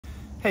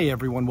Hey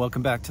everyone,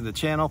 welcome back to the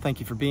channel. Thank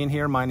you for being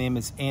here. My name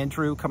is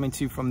Andrew, coming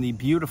to you from the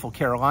beautiful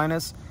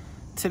Carolinas.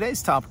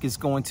 Today's topic is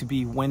going to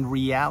be when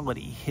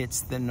reality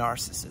hits the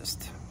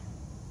narcissist.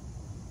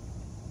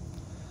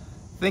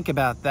 Think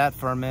about that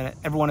for a minute.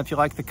 Everyone, if you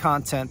like the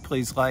content,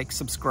 please like,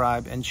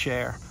 subscribe, and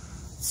share.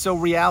 So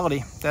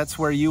reality, that's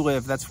where you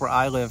live, that's where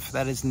I live.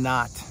 That is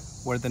not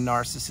where the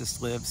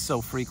narcissist lives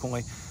so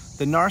frequently.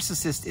 The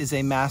narcissist is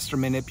a master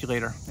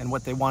manipulator, and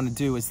what they want to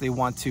do is they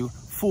want to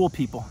fool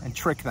people and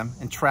trick them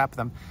and trap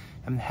them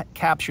and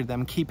capture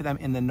them, keep them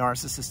in the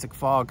narcissistic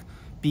fog,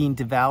 being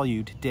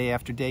devalued day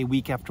after day,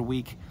 week after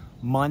week,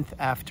 month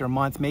after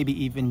month,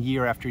 maybe even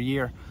year after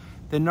year.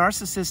 The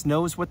narcissist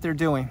knows what they're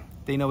doing.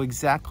 They know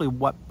exactly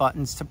what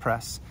buttons to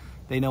press.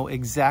 They know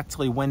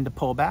exactly when to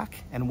pull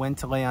back and when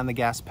to lay on the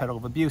gas pedal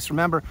of abuse.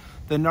 Remember,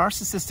 the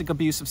narcissistic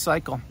abusive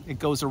cycle, it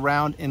goes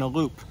around in a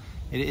loop.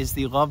 It is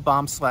the love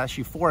bomb /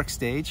 euphoric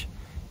stage.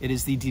 It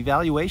is the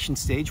devaluation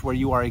stage where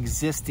you are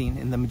existing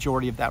in the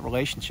majority of that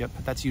relationship.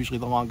 That's usually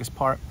the longest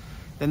part.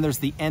 Then there's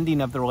the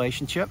ending of the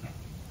relationship.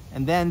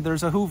 And then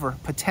there's a hoover.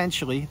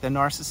 Potentially, the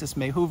narcissist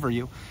may hoover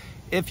you.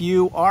 If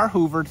you are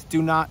hoovered,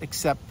 do not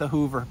accept the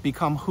hoover.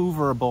 Become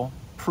hooverable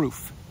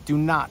proof. Do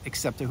not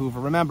accept a hoover.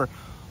 Remember,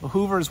 a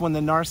hoover is when the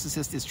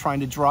narcissist is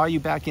trying to draw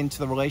you back into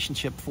the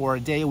relationship for a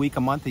day, a week,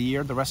 a month, a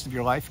year, the rest of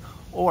your life,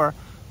 or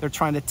they're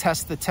trying to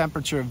test the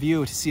temperature of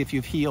you to see if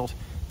you've healed,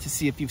 to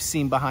see if you've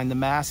seen behind the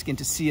mask, and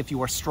to see if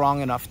you are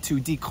strong enough to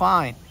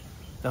decline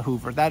the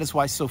hoover. That is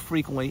why so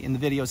frequently in the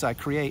videos I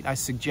create, I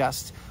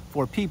suggest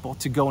for people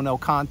to go no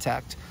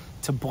contact,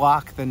 to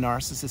block the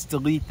narcissist,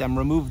 delete them,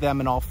 remove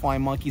them and all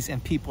flying monkeys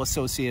and people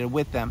associated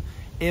with them.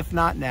 If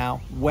not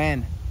now,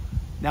 when?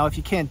 Now, if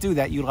you can't do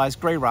that, utilize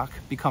gray rock,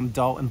 become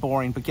dull and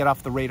boring, but get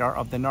off the radar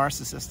of the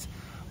narcissist.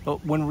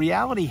 But when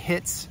reality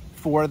hits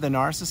for the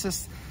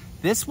narcissist,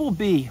 this will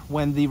be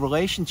when the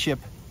relationship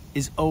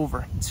is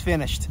over, it's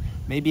finished.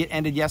 Maybe it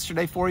ended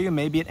yesterday for you,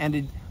 maybe it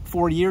ended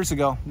 4 years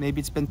ago,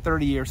 maybe it's been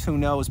 30 years, who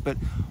knows? But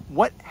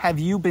what have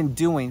you been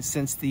doing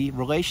since the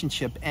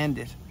relationship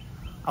ended?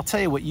 I'll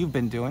tell you what you've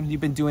been doing. You've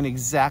been doing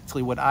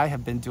exactly what I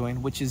have been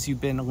doing, which is you've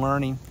been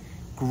learning,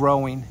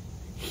 growing,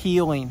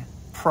 healing,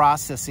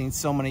 processing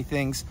so many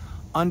things,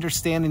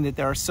 understanding that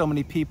there are so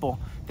many people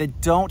that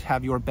don't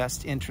have your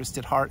best interest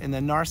at heart, and the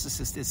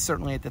narcissist is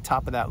certainly at the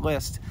top of that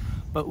list.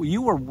 But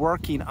you were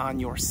working on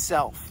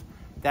yourself.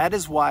 That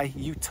is why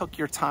you took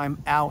your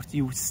time out.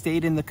 You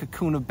stayed in the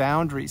cocoon of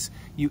boundaries.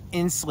 You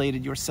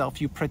insulated yourself.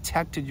 You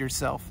protected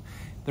yourself.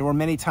 There were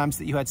many times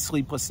that you had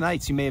sleepless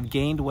nights. You may have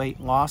gained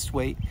weight, lost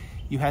weight.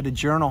 You had to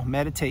journal,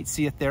 meditate,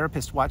 see a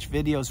therapist, watch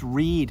videos,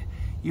 read.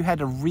 You had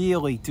to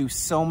really do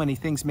so many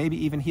things,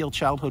 maybe even heal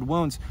childhood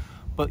wounds.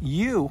 But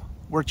you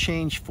were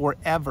changed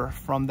forever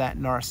from that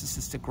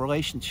narcissistic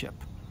relationship.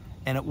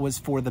 And it was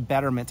for the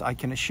betterment, I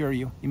can assure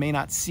you. You may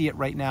not see it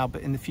right now,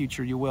 but in the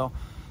future you will.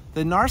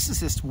 The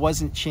narcissist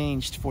wasn't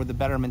changed for the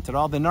betterment at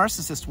all. The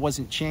narcissist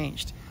wasn't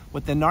changed.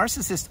 What the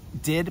narcissist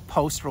did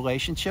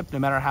post-relationship, no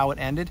matter how it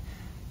ended,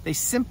 they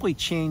simply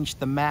changed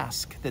the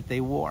mask that they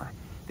wore.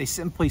 They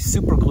simply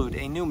superglued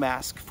a new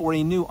mask for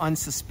a new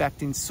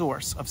unsuspecting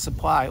source of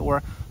supply,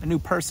 or a new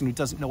person who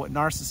doesn't know what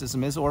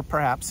narcissism is, or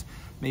perhaps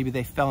maybe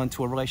they fell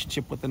into a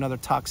relationship with another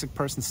toxic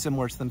person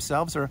similar to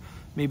themselves, or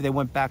maybe they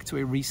went back to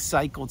a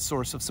recycled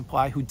source of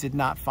supply who did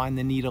not find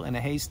the needle in a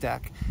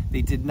haystack.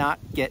 They did not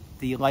get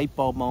the light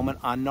bulb moment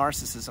on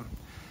narcissism.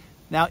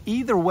 Now,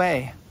 either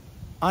way,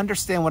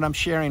 understand what I'm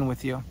sharing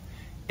with you.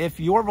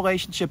 If your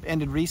relationship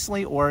ended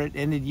recently or it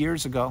ended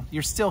years ago,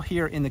 you're still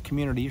here in the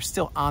community. You're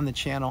still on the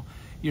channel.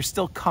 You're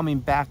still coming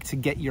back to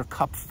get your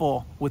cup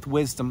full with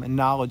wisdom and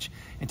knowledge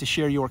and to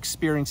share your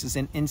experiences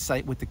and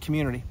insight with the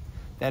community.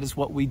 That is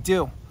what we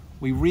do.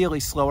 We really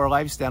slow our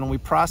lives down and we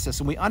process,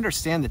 and we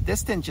understand that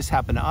this didn't just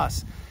happen to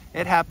us.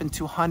 It happened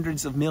to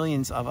hundreds of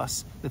millions of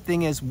us. The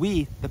thing is,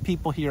 we, the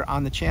people here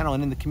on the channel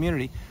and in the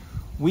community,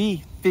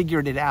 we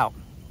figured it out.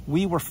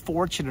 We were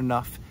fortunate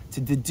enough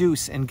to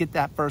deduce and get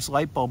that first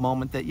light bulb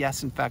moment that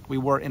yes, in fact, we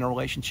were in a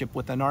relationship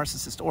with a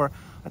narcissist or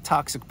a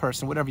toxic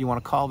person, whatever you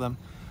want to call them.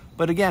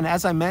 But again,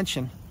 as I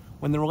mentioned,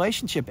 when the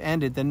relationship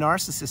ended, the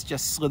narcissist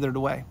just slithered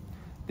away.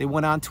 They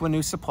went on to a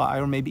new supply,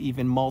 or maybe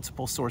even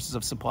multiple sources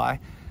of supply.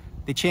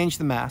 They changed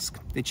the mask.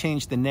 They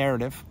changed the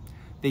narrative.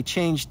 They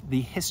changed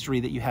the history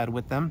that you had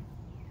with them.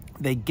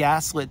 They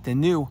gaslit the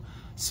new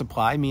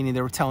supply, meaning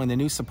they were telling the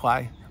new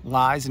supply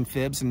lies and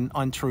fibs and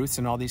untruths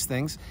and all these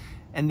things.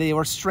 And they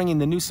were stringing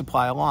the new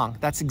supply along.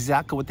 That's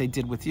exactly what they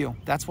did with you.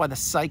 That's why the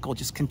cycle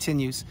just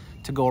continues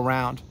to go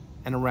around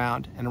and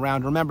around and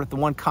around. Remember, the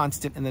one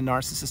constant in the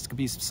narcissistic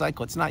abusive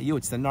cycle, it's not you,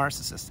 it's the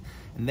narcissist.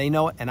 And they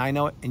know it, and I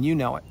know it, and you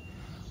know it.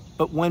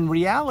 But when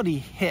reality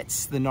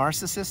hits the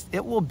narcissist,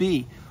 it will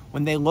be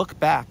when they look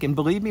back. And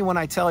believe me when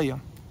I tell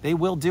you, they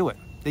will do it.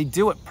 They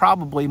do it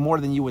probably more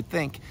than you would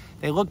think.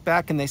 They look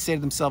back and they say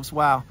to themselves,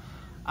 wow,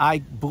 I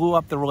blew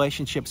up the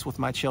relationships with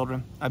my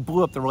children. I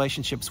blew up the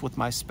relationships with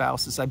my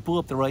spouses. I blew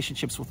up the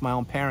relationships with my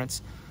own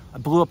parents. I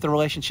blew up the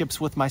relationships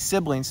with my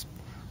siblings,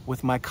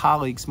 with my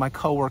colleagues, my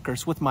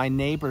coworkers, with my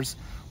neighbors,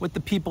 with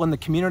the people in the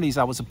communities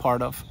I was a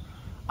part of.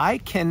 I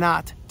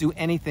cannot do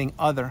anything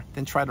other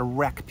than try to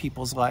wreck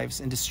people's lives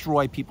and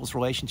destroy people's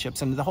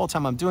relationships. And the whole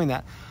time I'm doing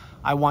that,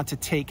 I want to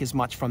take as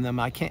much from them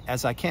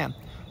as I can,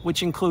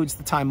 which includes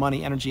the time,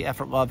 money, energy,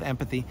 effort, love,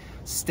 empathy,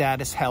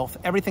 status, health.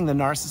 Everything the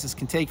narcissist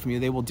can take from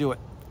you, they will do it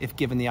if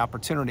given the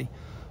opportunity.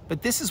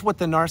 But this is what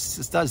the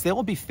narcissist does. They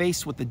will be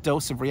faced with the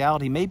dose of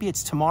reality. Maybe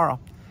it's tomorrow.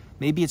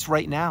 Maybe it's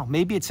right now.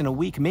 Maybe it's in a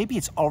week. Maybe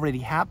it's already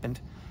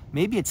happened.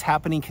 Maybe it's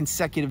happening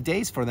consecutive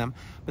days for them,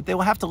 but they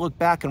will have to look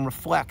back and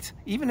reflect,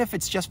 even if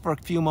it's just for a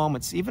few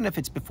moments, even if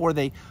it's before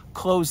they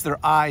close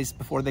their eyes,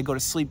 before they go to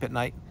sleep at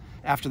night,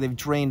 after they've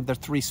drained their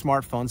 3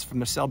 smartphones from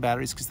their cell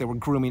batteries because they were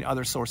grooming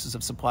other sources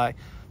of supply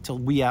till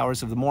wee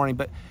hours of the morning.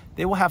 But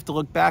they will have to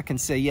look back and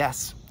say,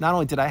 yes, not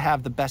only did I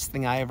have the best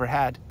thing I ever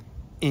had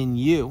in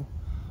you,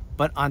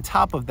 but on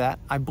top of that,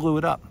 I blew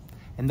it up.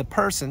 And the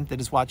person that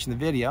is watching the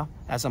video,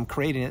 as I'm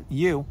creating it,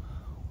 you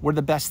were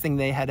the best thing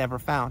they had ever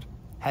found,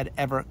 had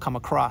ever come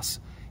across.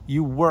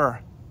 You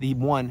were the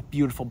one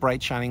beautiful,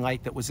 bright, shining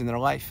light that was in their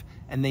life,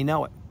 and they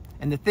know it.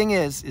 And the thing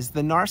is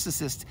the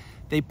narcissist,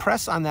 they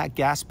press on that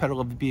gas pedal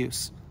of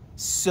abuse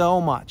so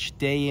much,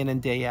 day in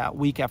and day out,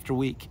 week after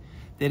week,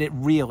 that it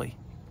really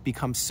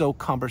becomes so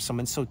cumbersome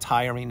and so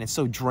tiring and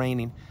so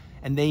draining.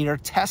 And they are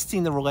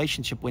testing the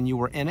relationship when you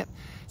were in it.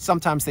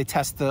 Sometimes they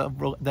test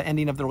the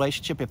ending of the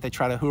relationship if they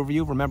try to hoover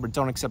you. Remember,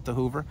 don't accept the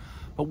hoover.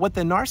 But what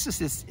the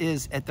narcissist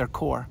is at their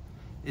core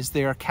is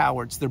they're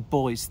cowards, they're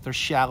bullies, they're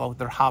shallow,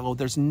 they're hollow.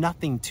 There's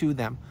nothing to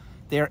them.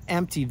 They're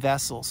empty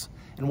vessels.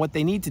 And what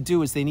they need to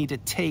do is they need to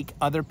take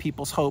other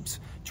people's hopes,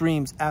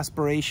 dreams,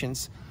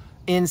 aspirations,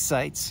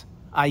 insights,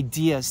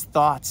 ideas,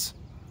 thoughts,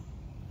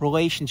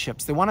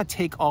 relationships. They want to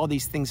take all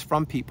these things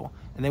from people,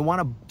 and they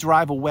want to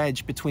drive a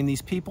wedge between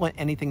these people and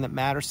anything that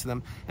matters to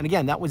them. And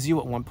again, that was you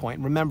at one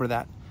point. Remember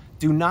that.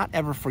 Do not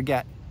ever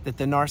forget that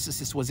the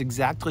narcissist was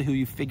exactly who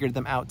you figured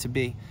them out to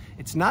be.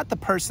 It's not the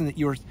person that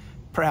you're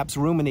perhaps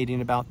ruminating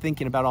about,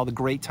 thinking about all the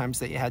great times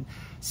that you had.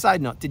 Side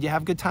note, did you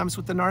have good times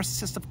with the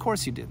narcissist? Of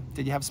course you did.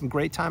 Did you have some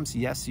great times?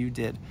 Yes, you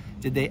did.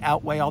 Did they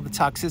outweigh all the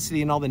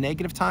toxicity and all the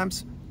negative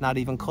times? Not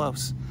even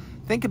close.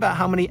 Think about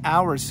how many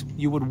hours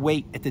you would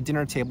wait at the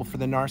dinner table for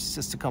the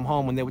narcissist to come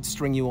home when they would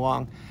string you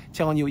along,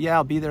 telling you, yeah,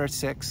 I'll be there at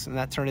 6, and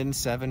that turned into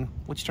 7,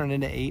 which turned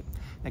into 8.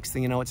 Next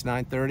thing you know, it's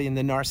 9:30, and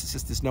the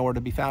narcissist is nowhere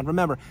to be found.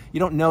 Remember, you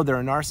don't know they're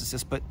a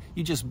narcissist, but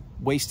you just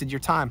wasted your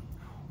time.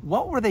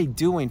 What were they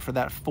doing for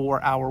that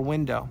 4-hour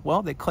window?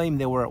 Well, they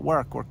claimed they were at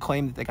work, or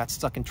claimed that they got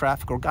stuck in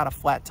traffic, or got a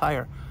flat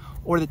tire,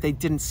 or that they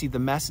didn't see the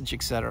message,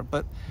 etc.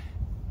 But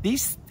the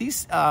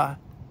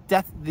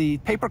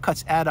paper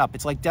cuts add up.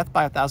 It's like death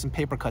by 1,000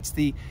 paper cuts.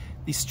 The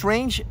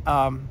strange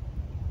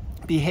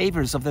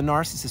behaviors of the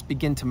narcissist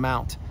begin to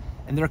mount.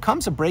 And there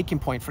comes a breaking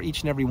point for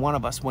each and every one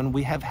of us when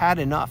we have had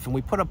enough and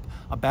we put up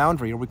a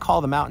boundary, or we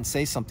call them out and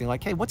say something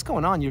like, hey, what's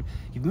going on?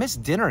 You've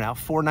missed dinner now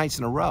 4 nights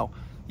in a row.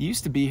 You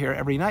used to be here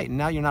every night, and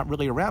now you're not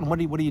really around. What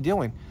are you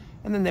doing?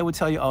 And then they would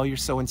tell you, oh, you're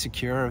so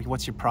insecure.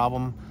 What's your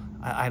problem?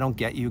 I don't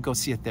get you. Go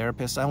see a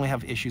therapist. I only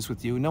have issues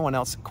with you. No one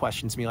else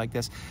questions me like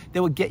this.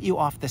 They would get you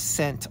off the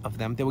scent of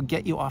them. They would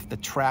get you off the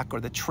track or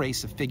the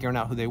trace of figuring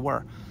out who they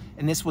were.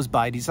 And this was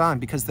by design,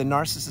 because the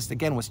narcissist,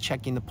 again, was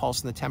checking the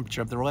pulse and the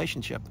temperature of the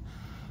relationship.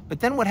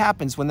 But then what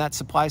happens when that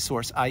supply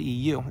source, i.e.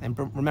 you, and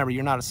remember,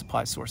 you're not a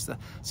supply source. The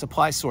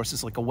supply source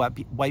is like a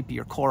Wipey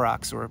or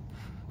Clorox or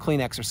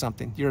Kleenex or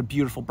something. You're a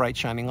beautiful, bright,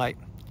 shining light.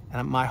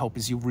 And my hope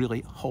is you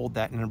really hold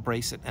that and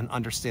embrace it and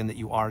understand that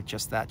you are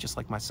just that, just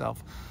like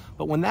myself.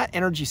 But when that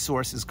energy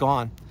source is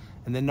gone,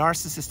 and the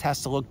narcissist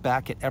has to look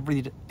back at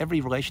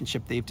every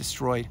relationship they've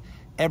destroyed,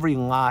 every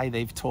lie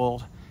they've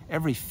told,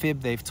 every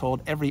fib they've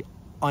told, every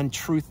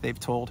untruth they've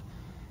told,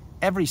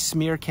 every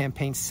smear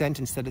campaign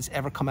sentence that has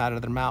ever come out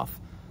of their mouth.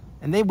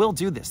 And they will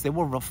do this. They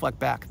will reflect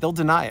back. They'll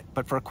deny it.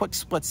 But for a quick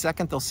split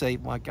second, they'll say,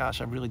 my gosh,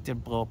 I really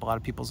did blow up a lot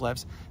of people's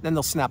lives. Then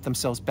they'll snap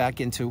themselves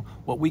back into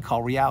what we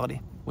call reality,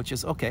 which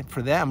is, okay,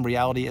 for them,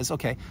 reality is,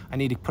 okay, I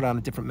need to put on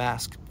a different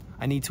mask.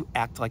 I need to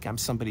act like I'm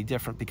somebody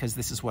different because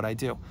this is what I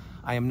do.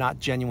 I am not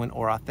genuine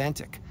or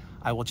authentic.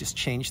 I will just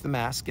change the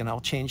mask, and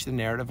I'll change the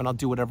narrative, and I'll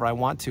do whatever I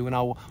want to, and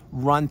I'll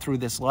run through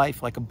this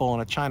life like a bull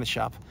in a china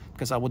shop,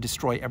 because I will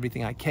destroy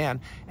everything I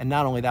can. And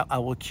not only that, I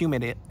will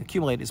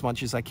accumulate as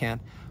much as I can.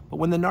 But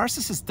when the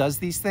narcissist does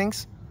these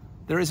things,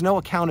 there is no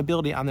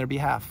accountability on their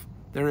behalf.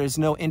 There is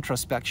no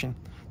introspection.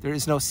 There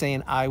is no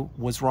saying, I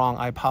was wrong,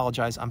 I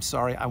apologize, I'm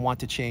sorry, I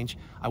want to change,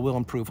 I will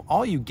improve.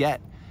 All you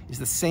get is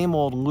the same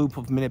old loop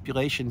of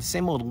manipulation, the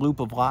same old loop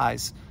of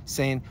lies,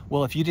 saying,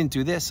 well, if you didn't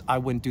do this, I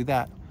wouldn't do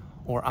that.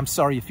 Or I'm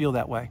sorry you feel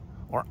that way.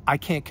 Or I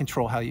can't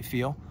control how you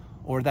feel.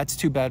 Or that's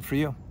too bad for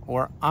you.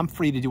 Or I'm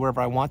free to do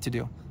whatever I want to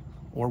do.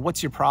 Or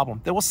what's your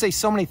problem? They will say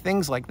so many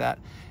things like that.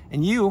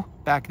 And you,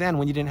 back then,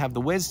 when you didn't have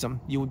the wisdom,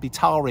 you would be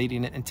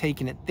tolerating it and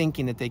taking it,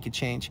 thinking that they could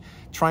change,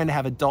 trying to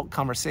have adult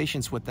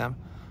conversations with them.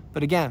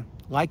 But again,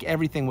 like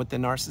everything with the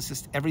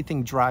narcissist,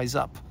 everything dries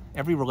up.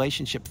 Every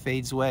relationship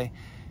fades away.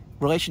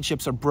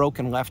 Relationships are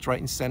broken left, right,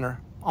 and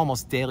center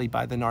almost daily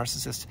by the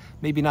narcissist.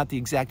 Maybe not the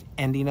exact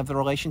ending of the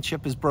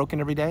relationship is broken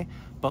every day,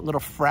 but little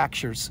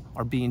fractures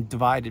are being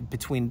divided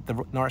between the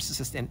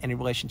narcissist and any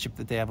relationship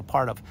that they have a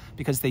part of,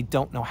 because they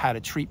don't know how to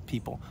treat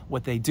people.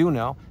 What they do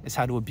know is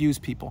how to abuse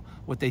people.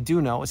 What they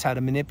do know is how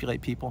to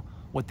manipulate people.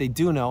 What they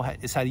do know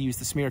is how to use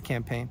the smear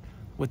campaign.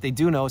 What they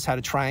do know is how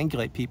to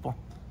triangulate people.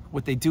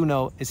 What they do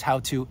know is how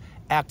to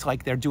act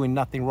like they're doing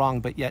nothing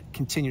wrong, but yet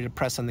continue to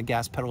press on the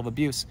gas pedal of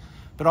abuse.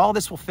 But all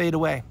this will fade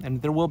away,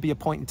 and there will be a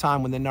point in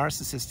time when the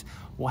narcissist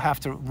will have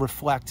to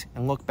reflect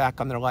and look back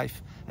on their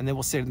life, and they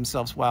will say to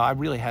themselves, wow, I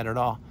really had it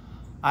all.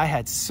 I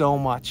had so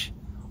much,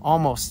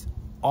 almost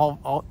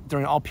all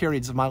during all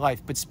periods of my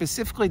life, but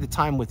specifically the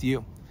time with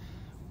you.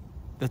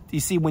 You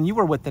see, when you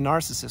were with the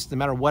narcissist, no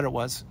matter what it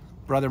was,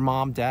 brother,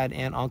 mom, dad,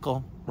 aunt,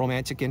 uncle,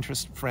 romantic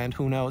interest, friend,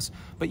 who knows,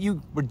 but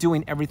you were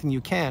doing everything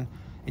you can,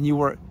 and you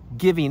were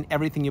giving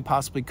everything you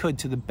possibly could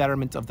to the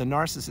betterment of the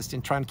narcissist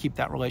and trying to keep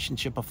that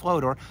relationship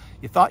afloat, or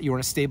you thought you were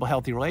in a stable,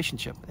 healthy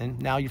relationship, and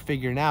now you're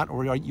figuring out,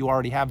 or you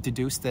already have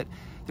deduced, that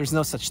there's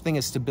no such thing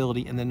as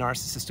stability in the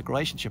narcissistic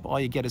relationship. All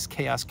you get is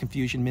chaos,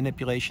 confusion,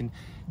 manipulation,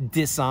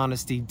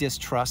 dishonesty,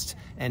 distrust,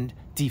 and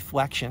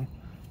deflection.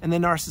 And the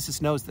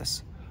narcissist knows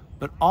this.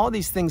 But all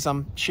these things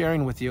I'm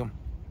sharing with you,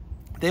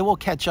 they will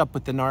catch up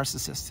with the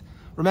narcissist.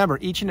 Remember,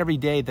 each and every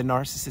day the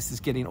narcissist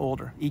is getting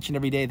older. Each and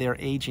every day they're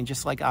aging,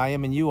 just like I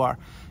am and you are.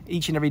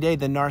 Each and every day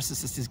the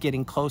narcissist is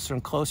getting closer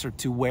and closer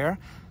to where?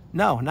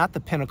 No, not the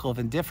pinnacle of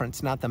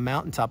indifference, not the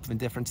mountaintop of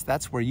indifference.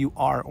 That's where you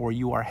are, or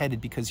you are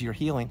headed because you're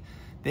healing.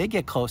 They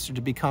get closer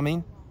to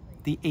becoming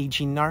the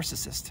aging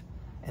narcissist.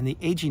 And the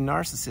aging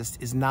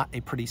narcissist is not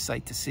a pretty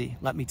sight to see.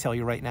 Let me tell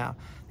you right now.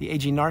 The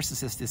aging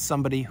narcissist is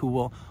somebody who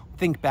will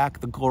think back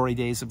the glory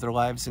days of their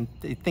lives, and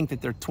they think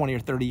that they're 20 or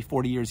 30,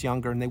 40 years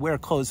younger, and they wear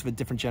clothes of a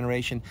different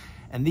generation.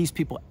 And these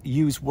people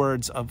use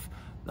words of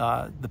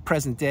the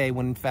present day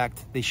when in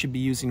fact they should be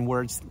using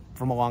words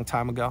from a long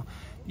time ago.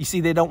 You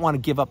see, they don't want to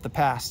give up the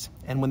past.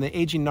 And when the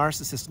aging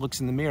narcissist looks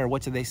in the mirror,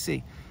 what do they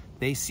see?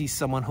 They see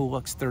someone who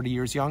looks 30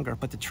 years younger.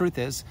 But the truth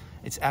is,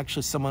 it's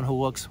actually someone who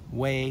looks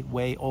way,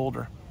 way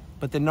older.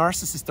 But the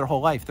narcissist, their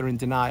whole life, they're in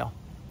denial.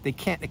 They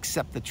can't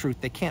accept the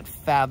truth. They can't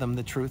fathom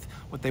the truth.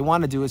 What they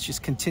want to do is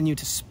just continue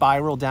to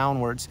spiral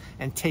downwards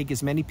and take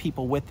as many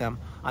people with them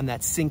on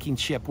that sinking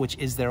ship, which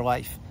is their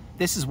life.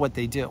 This is what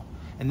they do.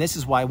 And this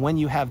is why when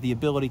you have the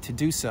ability to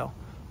do so,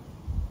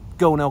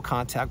 go no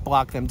contact,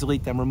 block them,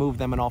 delete them, remove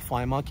them, and all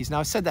flying monkeys. Now,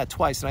 I said that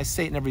twice, and I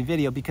say it in every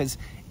video because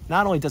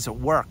not only does it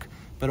work,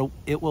 but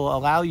it will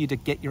allow you to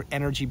get your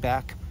energy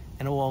back,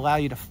 and it will allow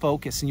you to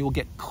focus, and you will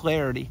get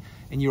clarity,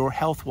 and your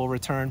health will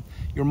return,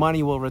 your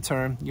money will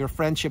return, your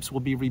friendships will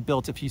be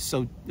rebuilt if you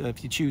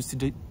choose to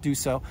do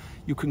so.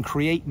 You can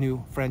create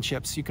new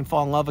friendships, you can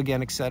fall in love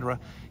again, etc.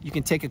 You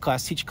can take a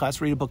class, teach a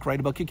class, read a book, write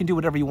a book. You can do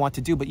whatever you want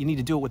to do, but you need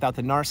to do it without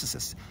the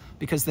narcissist,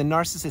 because the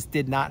narcissist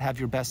did not have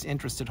your best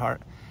interest at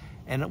heart.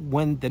 And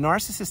when the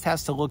narcissist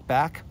has to look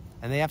back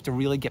and they have to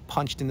really get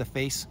punched in the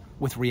face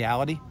with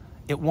reality,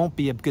 it won't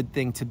be a good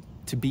thing to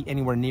be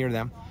anywhere near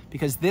them,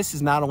 because this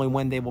is not only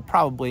when they will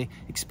probably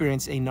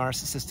experience a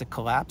narcissistic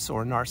collapse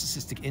or a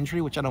narcissistic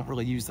injury, which I don't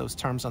really use those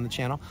terms on the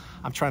channel.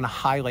 I'm trying to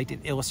highlight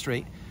and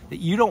illustrate that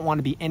you don't want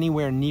to be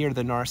anywhere near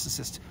the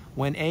narcissist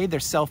when A, their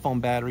cell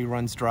phone battery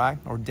runs dry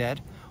or dead,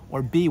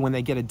 or B, when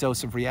they get a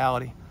dose of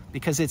reality,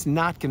 because it's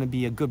not going to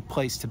be a good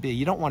place to be.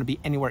 You don't want to be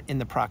anywhere in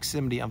the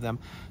proximity of them.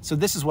 So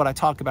this is what I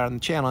talk about on the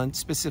channel, and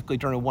specifically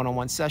during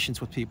one-on-one sessions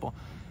with people.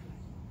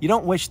 You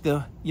don't wish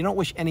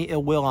any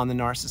ill will on the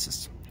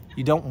narcissist.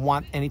 You don't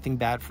want anything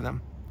bad for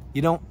them.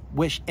 You don't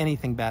wish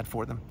anything bad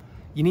for them.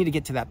 You need to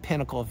get to that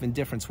pinnacle of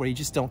indifference where you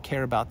just don't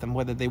care about them,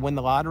 whether they win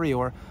the lottery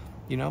or,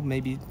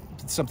 maybe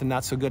something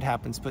not so good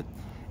happens. But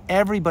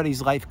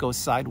everybody's life goes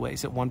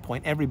sideways at one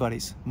point.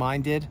 Everybody's.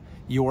 Mine did.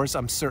 Yours,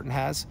 I'm certain,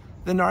 has.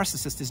 The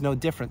narcissist is no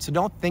different. So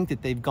don't think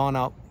that they've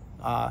gone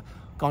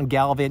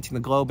gallivanting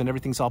the globe and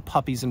everything's all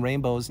puppies and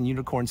rainbows and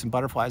unicorns and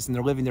butterflies and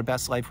they're living their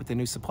best life with a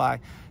new supply.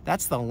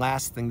 That's the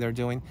last thing they're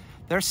doing.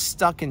 They're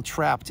stuck and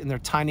trapped in their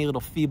tiny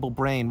little feeble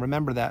brain.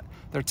 Remember that.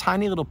 Their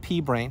tiny little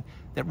pea brain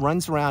that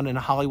runs around in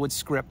a Hollywood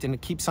script, and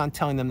it keeps on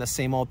telling them the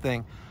same old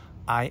thing.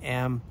 I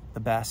am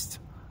the best.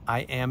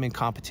 I am in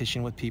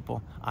competition with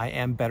people. I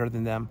am better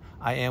than them.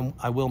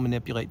 I will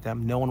manipulate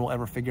them. No one will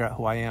ever figure out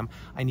who I am.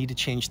 I need to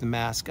change the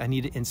mask. I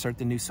need to insert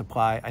the new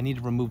supply. I need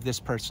to remove this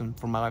person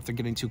from my life. They're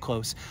getting too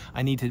close.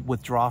 I need to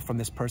withdraw from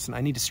this person.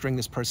 I need to string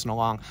this person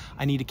along.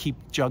 I need to keep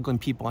juggling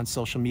people on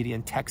social media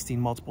and texting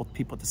multiple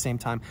people at the same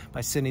time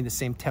by sending the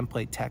same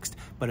template text,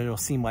 but it'll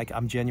seem like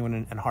I'm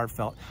genuine and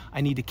heartfelt.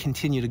 I need to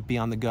continue to be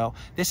on the go.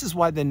 This is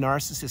why the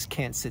narcissist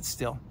can't sit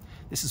still.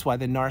 This is why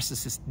the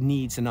narcissist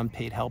needs an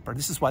unpaid helper.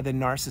 This is why the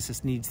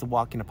narcissist needs the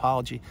walking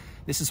apology.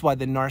 This is why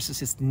the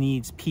narcissist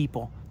needs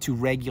people to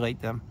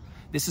regulate them.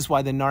 This is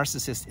why the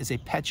narcissist is a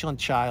petulant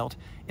child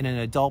in an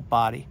adult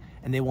body,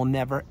 and they will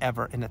never,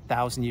 ever in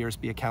 1,000 years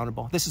be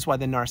accountable. This is why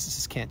the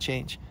narcissist can't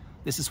change.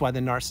 This is why the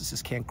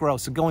narcissist can't grow.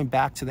 So going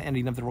back to the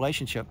ending of the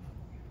relationship,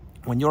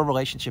 when your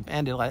relationship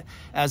ended,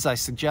 as I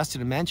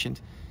suggested and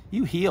mentioned,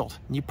 you healed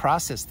and you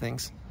processed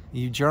things.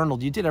 You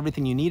journaled, you did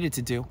everything you needed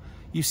to do.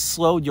 You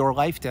slowed your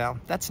life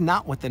down. That's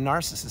not what the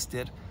narcissist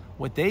did.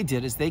 What they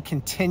did is they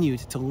continued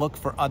to look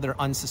for other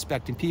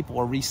unsuspecting people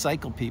or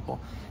recycled people.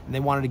 And they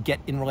wanted to get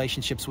in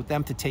relationships with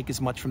them to take as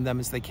much from them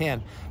as they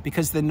can.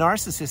 Because the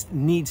narcissist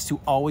needs to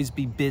always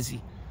be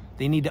busy.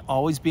 They need to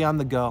always be on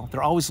the go.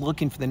 They're always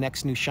looking for the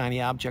next new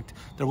shiny object.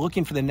 They're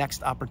looking for the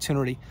next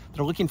opportunity.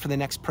 They're looking for the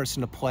next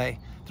person to play.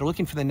 They're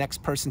looking for the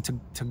next person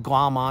to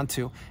glom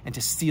onto and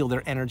to steal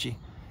their energy.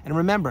 And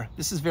remember,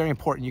 this is very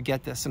important, you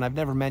get this, and I've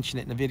never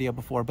mentioned it in a video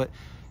before, but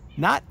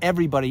not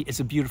everybody is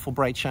a beautiful,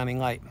 bright, shining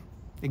light.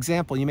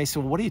 Example, you may say,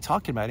 well, what are you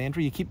talking about,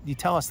 Andrew? You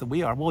tell us that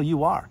we are. Well,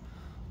 you are.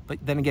 But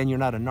then again, you're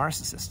not a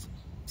narcissist.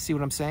 See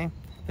what I'm saying?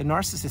 The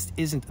narcissist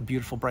isn't a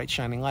beautiful, bright,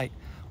 shining light.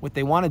 What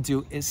they want to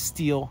do is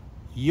steal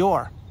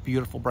your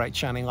beautiful, bright,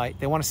 shining light.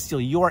 They want to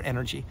steal your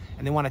energy,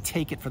 and they want to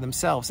take it for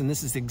themselves, and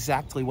this is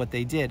exactly what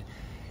they did.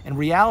 And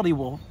reality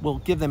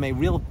will give them a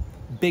real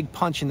big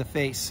punch in the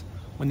face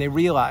when they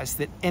realize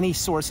that any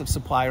source of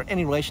supply or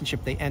any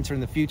relationship they enter in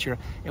the future,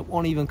 it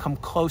won't even come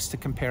close to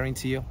comparing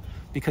to you,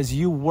 because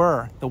you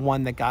were the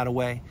one that got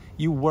away.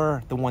 You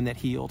were the one that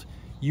healed.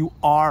 You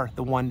are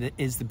the one that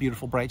is the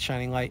beautiful, bright,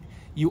 shining light.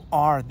 You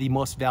are the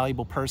most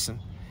valuable person.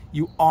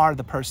 You are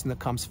the person that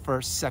comes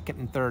first, second,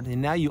 and third.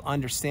 And now you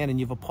understand, and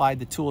you've applied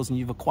the tools, and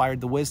you've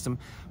acquired the wisdom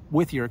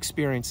with your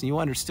experience, and you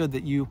understood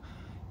that you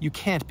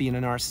can't be in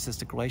a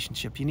narcissistic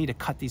relationship. You need to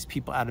cut these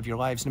people out of your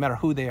lives, no matter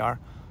who they are.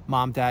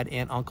 Mom, dad,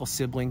 aunt, uncle,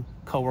 sibling,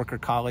 coworker,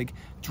 colleague.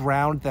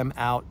 Drown them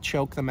out,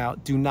 choke them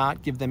out. Do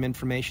not give them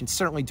information.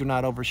 Certainly do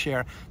not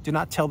overshare. Do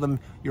not tell them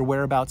your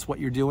whereabouts, what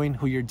you're doing,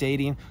 who you're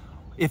dating,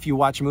 if you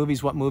watch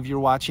movies, what movie you're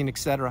watching,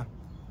 etc.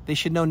 They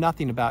should know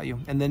nothing about you.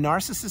 And the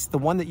narcissist, the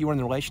one that you are in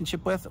the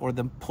relationship with, or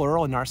the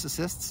plural of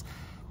narcissists,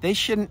 they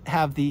shouldn't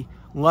have the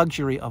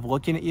luxury of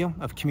looking at you,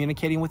 of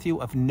communicating with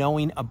you, of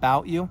knowing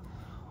about you,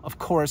 of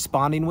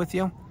corresponding with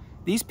you.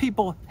 These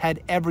people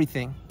had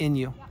everything in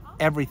you,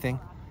 everything.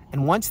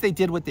 And once they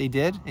did what they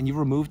did, and you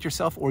removed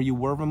yourself, or you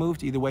were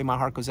removed, either way my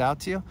heart goes out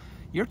to you,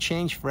 you're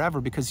changed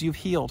forever because you've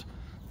healed.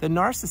 The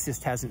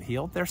narcissist hasn't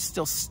healed. They're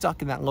still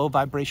stuck in that low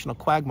vibrational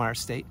quagmire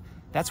state.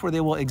 That's where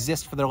they will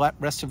exist for the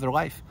rest of their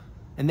life.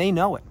 And they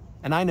know it,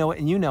 and I know it,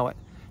 and you know it.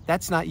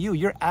 That's not you.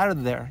 You're out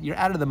of there. You're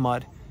out of the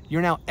mud.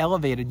 You're now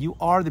elevated. You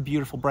are the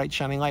beautiful, bright,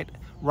 shining light,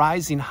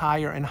 rising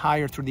higher and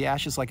higher through the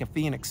ashes like a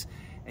phoenix.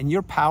 And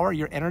your power,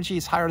 your energy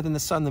is higher than the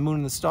sun, the moon,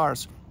 and the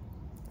stars.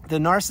 The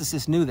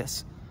narcissist knew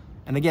this.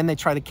 And again, they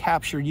try to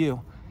capture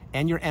you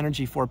and your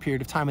energy for a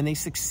period of time, and they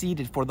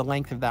succeeded for the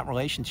length of that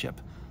relationship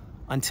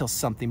until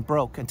something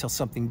broke, until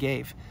something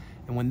gave.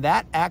 And when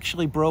that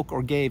actually broke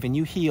or gave, and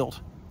you healed,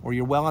 or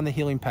you're well on the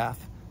healing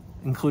path,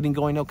 including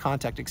going no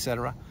contact,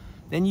 etc.,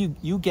 then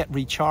you get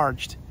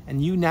recharged,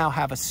 and you now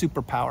have a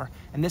superpower.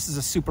 And this is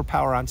a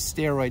superpower on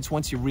steroids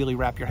once you really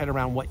wrap your head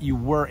around what you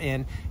were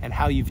in and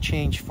how you've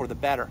changed for the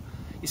better.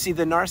 You see,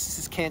 the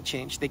narcissist can't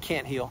change. They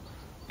can't heal.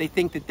 They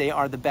think that they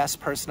are the best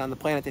person on the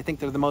planet. They think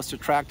they're the most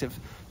attractive.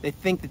 They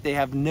think that they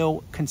have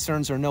no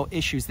concerns or no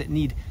issues that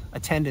need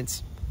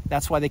attendance.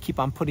 That's why they keep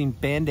on putting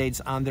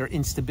Band-Aids on their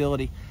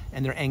instability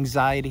and their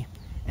anxiety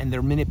and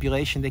their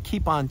manipulation. They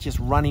keep on just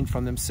running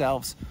from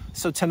themselves.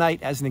 So tonight,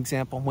 as an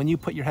example, when you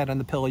put your head on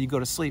the pillow, you go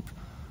to sleep.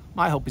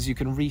 My hope is you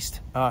can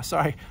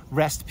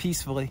rest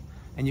peacefully,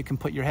 and you can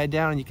put your head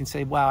down and you can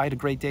say, wow, I had a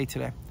great day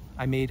today.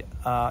 I made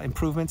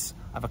improvements.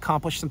 I've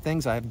accomplished some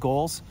things. I have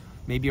goals.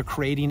 Maybe you're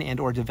creating and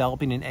or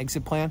developing an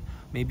exit plan.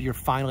 Maybe you're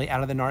finally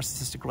out of the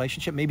narcissistic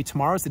relationship. Maybe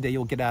tomorrow's the day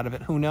you'll get out of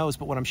it. Who knows?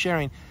 But what I'm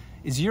sharing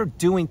is you're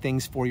doing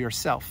things for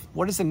yourself.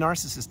 What is a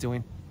narcissist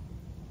doing?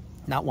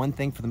 Not one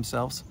thing for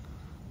themselves.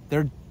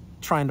 They're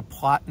trying to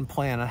plot and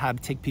plan on how to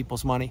take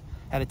people's money,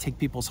 how to take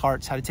people's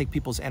hearts, how to take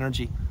people's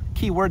energy.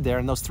 Key word there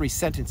in those 3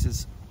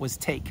 sentences was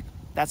take.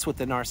 That's what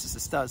the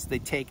narcissist does. They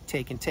take,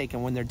 take, and take.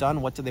 And when they're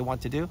done, what do they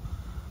want to do?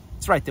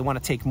 That's right, they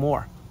want to take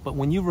more. But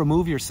when you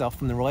remove yourself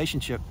from the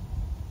relationship,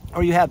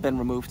 or you have been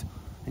removed,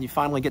 and you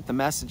finally get the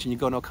message and you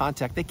go no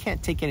contact, they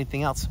can't take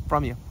anything else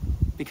from you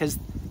because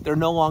they're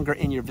no longer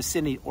in your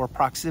vicinity or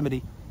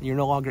proximity, and you're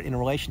no longer in a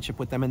relationship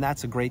with them, and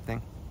that's a great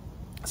thing.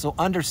 So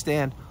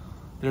understand,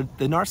 the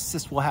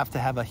narcissist will have to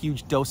have a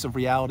huge dose of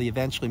reality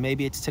eventually.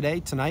 Maybe it's today,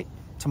 tonight,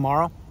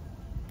 tomorrow.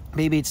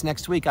 Maybe it's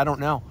next week, I don't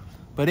know.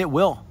 But it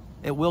will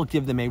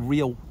give them a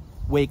real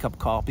wake-up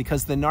call,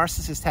 because the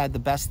narcissist had the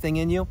best thing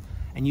in you,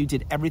 and you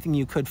did everything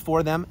you could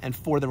for them and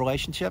for the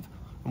relationship.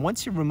 And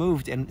once you're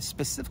removed, and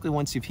specifically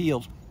once you've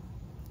healed,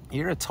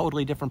 you're a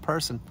totally different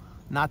person,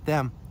 not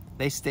them.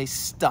 They stay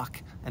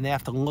stuck, and they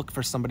have to look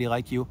for somebody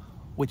like you,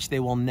 which they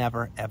will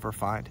never, ever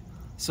find.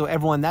 So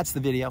everyone, that's the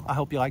video. I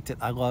hope you liked it.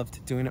 I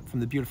loved doing it from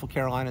the beautiful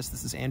Carolinas.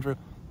 This is Andrew.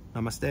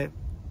 Namaste.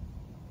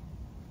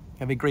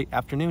 Have a great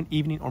afternoon,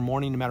 evening, or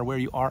morning, no matter where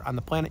you are on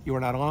the planet. You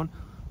are not alone.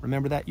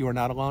 Remember that. You are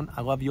not alone.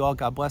 I love you all.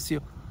 God bless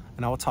you.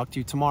 And I will talk to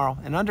you tomorrow.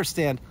 And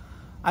understand,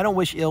 I don't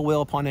wish ill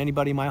will upon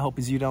anybody. My hope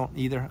is you don't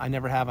either. I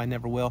never have. I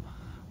never will.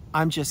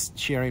 I'm just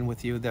sharing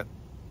with you that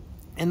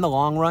in the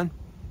long run,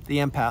 the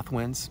empath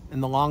wins.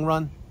 In the long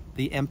run,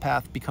 the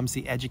empath becomes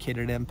the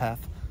educated empath.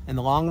 In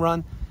the long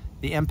run,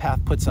 The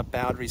empath puts up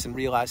boundaries and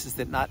realizes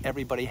that not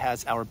everybody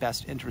has our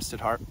best interest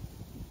at heart.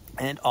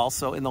 And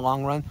also, in the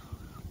long run,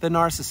 the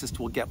narcissist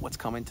will get what's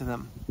coming to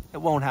them. It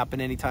won't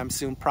happen anytime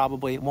soon.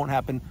 Probably it won't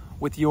happen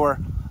with your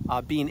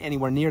being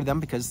anywhere near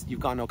them because you've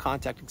got no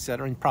contact,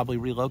 etc., and probably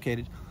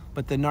relocated.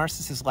 But the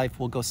narcissist's life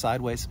will go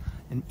sideways.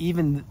 And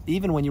even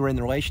when you were in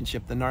the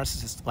relationship, the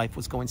narcissist's life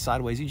was going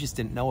sideways. You just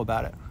didn't know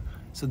about it.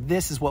 So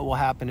this is what will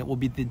happen. It will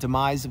be the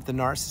demise of the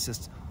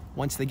narcissist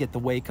once they get the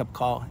wake-up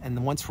call and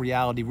then once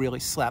reality really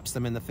slaps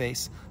them in the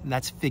face. And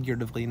that's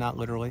figuratively, not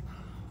literally.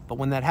 But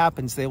when that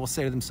happens, they will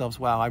say to themselves,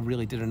 wow, I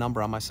really did a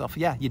number on myself.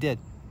 Yeah, you did,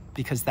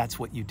 because that's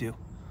what you do.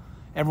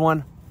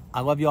 Everyone,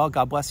 I love you all.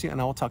 God bless you,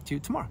 and I will talk to you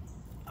tomorrow.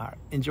 All right,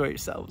 enjoy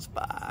yourselves.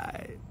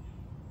 Bye.